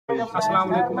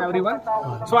Assalamu alaikum everyone.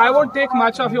 So I won't take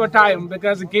much of your time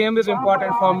because the game is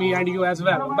important for me and you as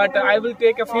well. But I will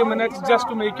take a few minutes just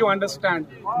to make you understand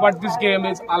what this game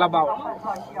is all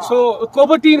about. So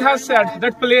Kobateen has said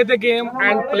that play the game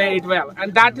and play it well.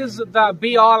 And that is the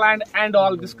be all and end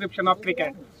all description of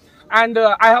cricket. And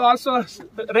I have also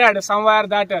read somewhere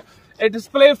that it is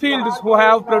playfields who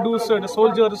have produced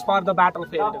soldiers for the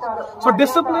battlefield. So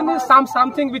discipline is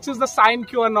something which is the sine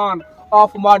qua non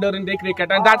of modern day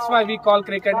cricket, and that's why we call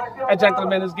cricket a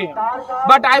gentleman's game.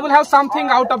 But I will have something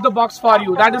out of the box for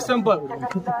you. That is simple.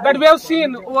 That we have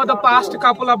seen over the past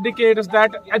couple of decades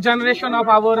that a generation of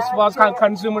ours was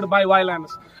consumed by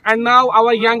violence, and now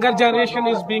our younger generation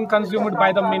is being consumed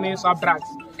by the menace of drugs.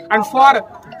 And for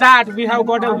that, we have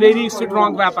got a very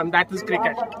strong weapon, that is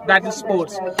cricket, that is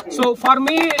sports. So for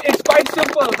me, it's quite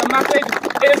simple. The message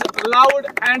is loud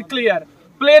and clear.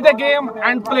 Play the game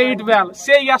and play it well.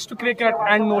 Say yes to cricket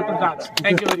and no to drugs.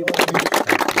 Thank you very much.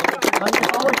 Thank you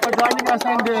so much for joining us,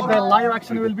 and the live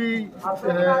action will be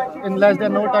in less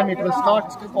than no time. It will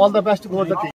start. All the best to both the teams.